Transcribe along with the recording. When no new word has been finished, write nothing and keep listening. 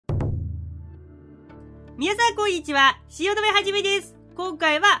皆さんこんにちは、汐留はじめです。今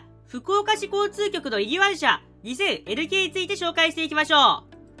回は福岡市交通局のリニューアル車 2000LK について紹介していきましょ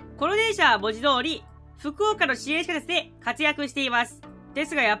う。この電車は文字通り福岡の市営地下鉄で活躍しています。で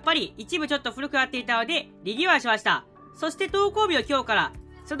すがやっぱり一部ちょっと古くなっていたのでリニューアルしました。そして投稿日の今日から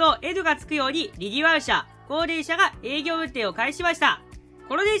その N がつくようにリニューアル車、この電車が営業運転を開始しました。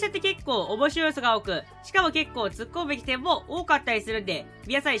この電車って結構面白い要素が多く、しかも結構突っ込むべき点も多かったりするんで、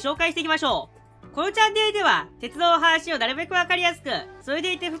皆さんに紹介していきましょう。このチャンネルでは、鉄道の話をなるべくわかりやすく、それ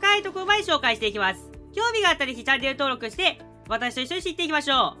でいて深いところまで紹介していきます。興味があったらぜひチャンネル登録して、私と一緒に知っていきまし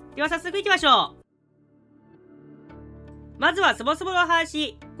ょう。では早速行きましょう。まずはそもそもの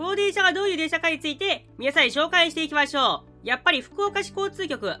話、この電車がどういう電車かについて、皆さんに紹介していきましょう。やっぱり福岡市交通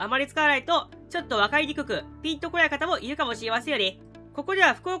局あまり使わないと、ちょっとわかりにくく、ピンとこない方もいるかもしれませんよね。ここで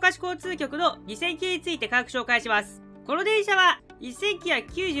は福岡市交通局の2000系について軽く紹介します。この電車は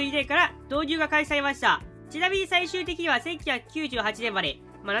1992年から導入が開始されました。ちなみに最終的には1998年まで、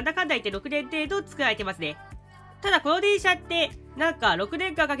なんだかんだ言って6年程度作られてますね。ただこの電車って、なんか6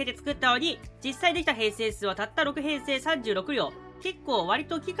年間かけて作ったのに、実際できた編成数はたった6編成36両。結構割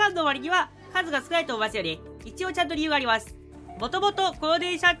と期間の割には数が少ないと思いますよね。一応ちゃんと理由があります。もともとこの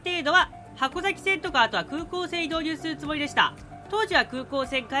電車っていうのは、箱崎線とかあとは空港線に導入するつもりでした。当時は空港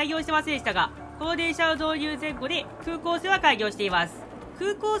線開業してませんでしたが、この電車の導入前後で空港線は開業しています。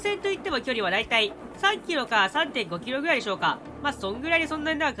空港線といっても距離はだいたい3キロから 3.5 キロぐらいでしょうか。そんぐらいでそん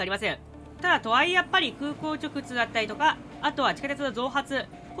なに長くありません。ただとはいえやっぱり空港直通だったりとか、あとは地下鉄の増発、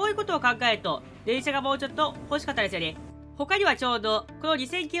こういうことを考えると、電車がもうちょっと欲しかったですよね。他にはちょうど、この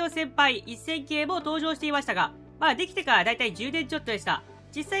2000系の先輩、1000系も登場していましたが、できてからだいたい10年ちょっとでした。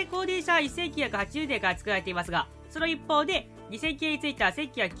実際この電車は1980年から作られていますが、その一方で、2000系については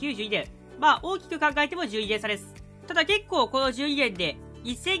1992年。大きく考えても12年差です。ただ結構この12年で、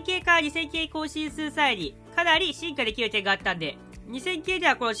1000系から2000系更新する際に、かなり進化できる点があったんで、2000系で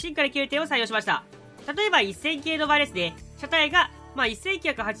はこの進化できる点を採用しました。例えば1000系の場合ですね、車体が、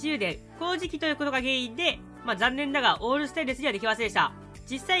1980年、この時期ということが原因で、残念ながらオールステンレスにはできませんでした。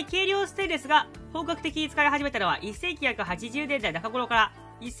実際軽量ステンレスが本格的に使い始めたのは1980年代中頃から、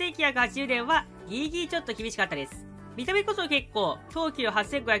1980年はギリギリちょっと厳しかったです。見た目こそ結構、冬季の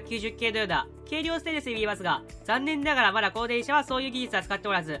8590系のような軽量ステンレスに見えますが、残念ながらまだこの電車はそういう技術は使って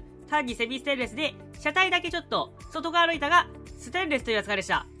おらず、単にセミステンレスで、車体だけちょっと外側の板がステンレスという扱いでし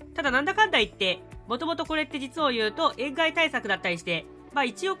た。ただなんだかんだ言って、もともとこれって実を言うと塩害対策だったりして、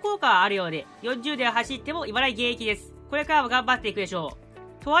一応効果はあるようで、40年走っても未だに現役です。これからも頑張っていくでしょ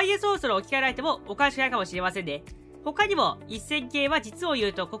う。とはいえそろそろ置き換えられてもおかしくないかもしれませんね。他にも1000系は実を言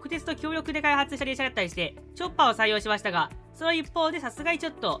うと国鉄と協力で開発した電車だったりして、チョッパーを採用しましたが、その一方でさすがにちょ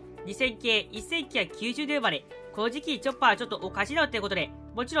っと2000系、1990年生まれ、この時期チョッパーはちょっとおかしいなっていうことで、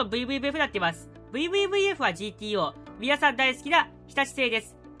もちろん VVVF になっています。VVVF は GTO、皆さん大好きな日立製で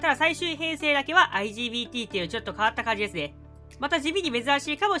す。ただ最終編成だけは IGBT っていうちょっと変わった感じですね。また地味に珍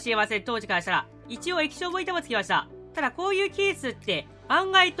しいかもしれません、当時からしたら。一応液晶モニターもつきました。ただこういうケースって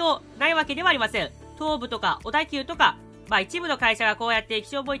案外とないわけではありません。東武とか小田急とか、一部の会社がこうやって液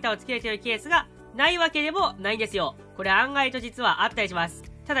晶モニターをつけているケースがないわけでもないんですよ。これ案外と実はあったりします。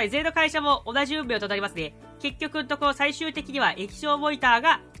ただいずれの会社も同じ運命をたどりますね。結局のところ最終的には液晶モニター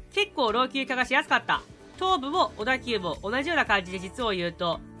が結構老朽化がしやすかった。東武も小田急も同じような感じで実を言う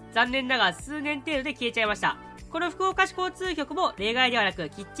と、残念ながら数年程度で消えちゃいました。この福岡市交通局も例外ではなく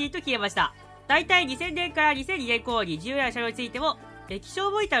きっちりと消えました。だいたい2000年から2002年頃に重要な車両についても、液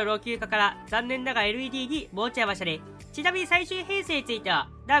晶モニターの老朽化から残念ながら LED に戻っちゃいましたね。ちなみに最終編成については、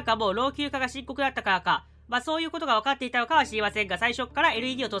なんかもう老朽化が深刻だったからか、そういうことが分かっていたのかは知りませんが、最初から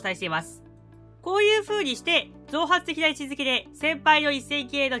LED を搭載しています。こういう風にして、増発的な位置づけで、先輩の1000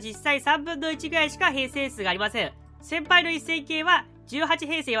系の実際3分の1ぐらいしか編成数がありません。先輩の1000系は18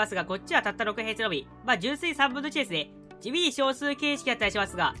編成いますが、こっちはたった6編成のみ。純粋3分の1ですね。地味に少数形式だったりしま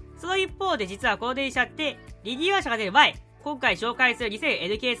すが、その一方で実はこの電車って、リニューアル車が出る前、今回紹介する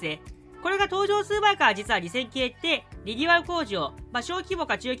 2000LK ですね。これが登場する前から実は2000系ってリニューアル工事を、小規模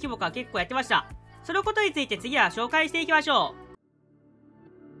か中規模か結構やってました。そのことについて次は紹介していきましょう。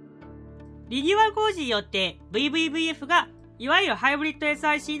リニューアル工事によって VVVF がいわゆるハイブリッド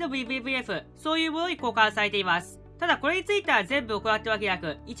SIC の VVVF、そういうものに交換されています。ただこれについては全部行ってるわけな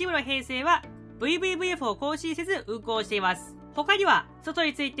く、一部の編成は VVVF を更新せず運行しています。他には外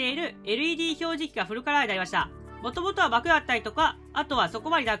についている LED 表示器がフルカラーになりました。もともとは幕だったりとか、あとはそこ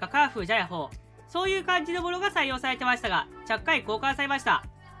までなんかカラフルじゃない方。そういう感じのものが採用されてましたが、ちゃっかり交換されました。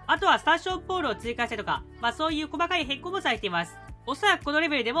あとはスタッションポールを追加したりとか、そういう細かい変更もされています。おそらくこのレ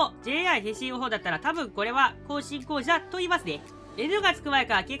ベルでも JR 東日本だったら多分これは更新工事だと言いますね。N がつく前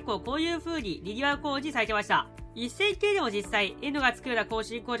から結構こういう風にリニューアル工事されてました。1000系でも実際 N がつくような更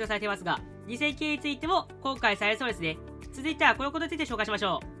新工事をされていますが、2000系についても今回されそうですね。続いてはこのことについて紹介しまし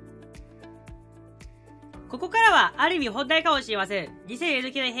ょう。ここからはある意味本題かもしれません。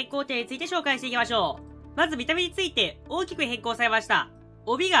2000N 系の変更点について紹介していきましょう。まず見た目について大きく変更されました。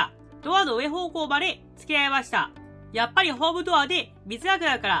帯がドアの上方向まで付けられました。やっぱりホームドアで見づらく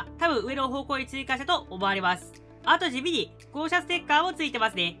なるから多分上の方向に追加したと思われます。あと地味に号車ステッカーもついてま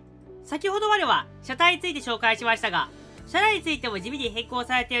すね。先ほどまでは車体について紹介しましたが、車内についても地味に変更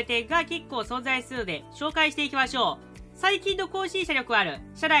されている点が結構存在するので紹介していきましょう。最近の更新車力ある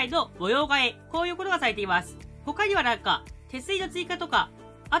車内の模様替え、こういうことがされています。他にはなんか手すりの追加とか、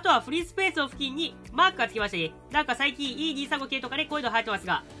あとはフリースペースの付近にマークがつきましたね。なんか最近 E235 系とかでこういうの入ってます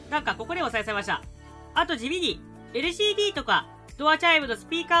が、なんかここでも採用されました。あと地味に LCD とかドアチャイムのス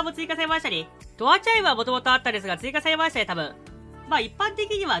ピーカーも追加されましたね。ドアチャイムはもともとあったんですが追加されましたね、多分。まあ一般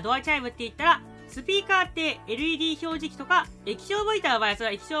的にはドアチャイムって言ったら、スピーカーって LED 表示器とか液晶モニターの場合はその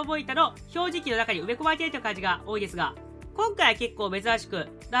液晶モニターの表示器の中に埋め込まれているという感じが多いですが、今回は結構珍しく、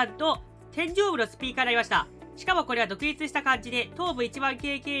なんと天井部のスピーカーになりました。しかもこれは独立した感じで、頭部1番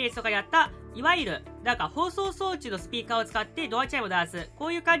系系列とかにあった、いわゆる、なんか放送装置のスピーカーを使ってドアチャイムを鳴らす、こ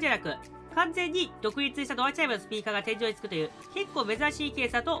ういう感じじゃなく、完全に独立したドアチャイムのスピーカーが天井につくという、結構珍しいケー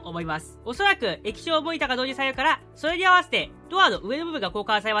スだと思います。おそらく液晶モニターが導入されるから、それに合わせてドアの上の部分が交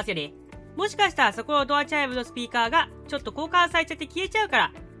換されますよね。もしかしたらそこのドアチャイムのスピーカーが、ちょっと交換されちゃって消えちゃうか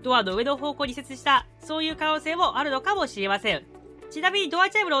ら、ドアの上の方向に設置した、そういう可能性もあるのかもしれません。ちなみにドア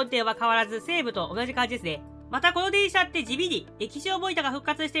チャイムの音程は変わらず西部と同じ感じですね。またこの電車って地味に液晶モニターが復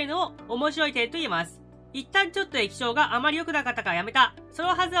活しているのも面白い点と言えます。一旦ちょっと液晶があまり良くなかったからやめた。その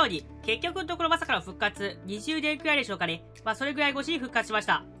はずなのに、結局のところまさかの復活、20年くらいでしょうかね。まあそれぐらい越しに復活しまし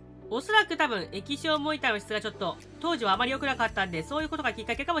た。おそらく多分液晶モニターの質がちょっと、当時はあまり良くなかったんで、そういうことがきっ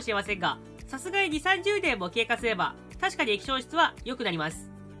かけかもしれませんが、さすがに2、30年も経過すれば、確かに液晶質は良くなります。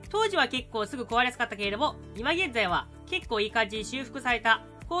当時は結構すぐ壊れやすかったけれども、今現在は結構いい感じに修復された、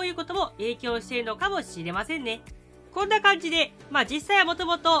こういうことも影響しているのかもしれませんね。こんな感じで、まあ実際はもと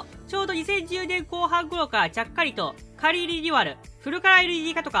もと、ちょうど2010年後半頃からちゃっかりと、仮リニューアル、フルカラー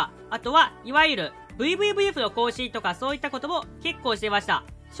LED 化とか、あとは、いわゆる VVVF の更新とかそういったことも結構してました。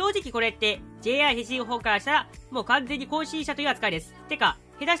正直これって、JR 西日本からしたら、もう完全に更新車という扱いです。てか、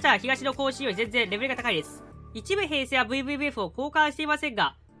下手したら東の更新より全然レベルが高いです。一部編成は VVVF を交換していません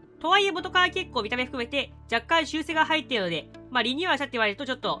が、とはいえ元から結構見た目含めて若干修正が入っているので、まあリニューアルしたって言われると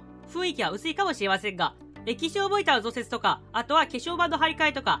ちょっと雰囲気は薄いかもしれませんが、液晶モニターの増設とか、あとは化粧板の張り替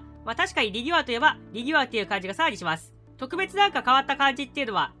えとか、まあ確かにリニューアルといえばリニューアルっていう感じがさらにします。特別なんか変わった感じっていう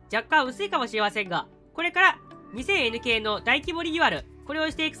のは若干薄いかもしれませんが、これから 2000N 系の大規模リニューアル、これ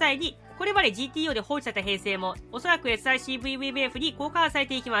をしていく際に、これまで GTO で放置された編成も、おそらく SIC-VVVF に交換され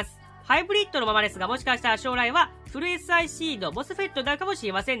ていきます。ハイブリッドのままですが、もしかしたら将来はフル SIC の MOSFET になるかもし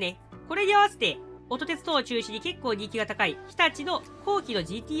れませんね。これに合わせて、音鉄等を中心に結構人気が高い日立の後期の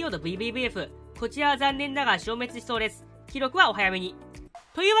GTO の VVVF、こちらは残念ながら消滅しそうです。記録はお早めに。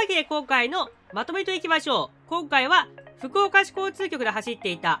というわけで今回のまとめといきましょう。今回は福岡市交通局で走っ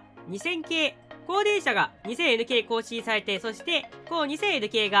ていた2000系、この電車が 2000N 系更新されて、そしてこの 2000N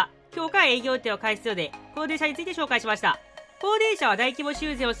系が今日から営業運転を開始するので、この電車について紹介しました。この電車は大規模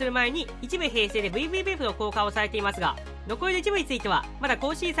修繕をする前に一部編成で VVVF の交換をされていますが、残りの一部についてはまだ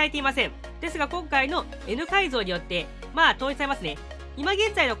更新されていません。ですが今回の N 改造によって、まあ統一されますね。今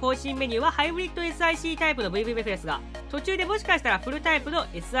現在の更新メニューはハイブリッド SIC タイプの VVVF ですが、途中でもしかしたらフルタイプの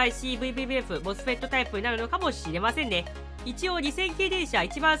SIC-VVVF MOSFET タイプになるのかもしれませんね。一応2000系電車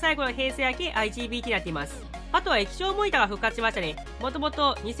一番最後の編成だけ IGBT になっています。あとは液晶モニターが復活しましたね。もとも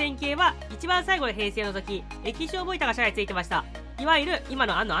と2000系は一番最後の編成の時、液晶モニターが車内についてました。いわゆる今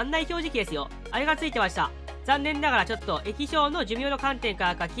の案内表示器ですよ。あれがついてました。残念ながらちょっと液晶の寿命の観点か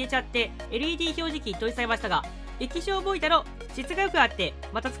らか消えちゃって LED 表示器に統一されましたが、液晶モニターの質が良くなって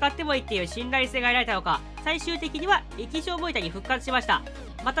また使ってもいいっていう信頼性が得られたのか、最終的には液晶モニターに復活しました。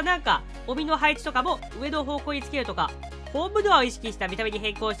またなんか帯の配置とかも上の方向につけるとか、ホームドアを意識した見た目に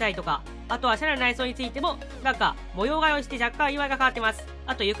変更したりとか、あとは車内の内装についてもなんか模様替えをして若干色合いが変わってます。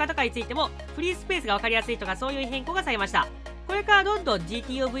あと床とかについてもフリースペースが分かりやすいとか、そういう変更がされました。これからどんどん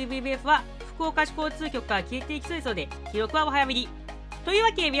GTO-VVVF は福岡市交通局から消えていきそうですので、記録はお早めに。という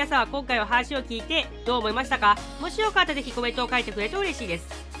わけで皆さんは今回の話を聞いてどう思いましたか？もしよかったらぜひコメントを書いてくれると嬉しいです。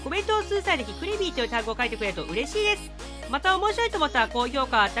コメントを数際ぜひクレビーという単語を書いてくれると嬉しいです。また面白いと思ったら高評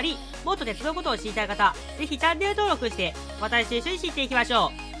価あったり、もっと鉄道のことを知りたい方、ぜひチャンネル登録して私と一緒に知っていきまし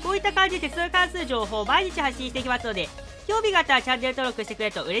ょう。こういった感じで鉄道に関する情報を毎日発信していきますので、興味があったらチャンネル登録してくれ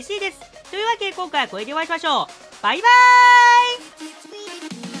ると嬉しいです。というわけで今回はこれでお会いしましょう。バイバーイ。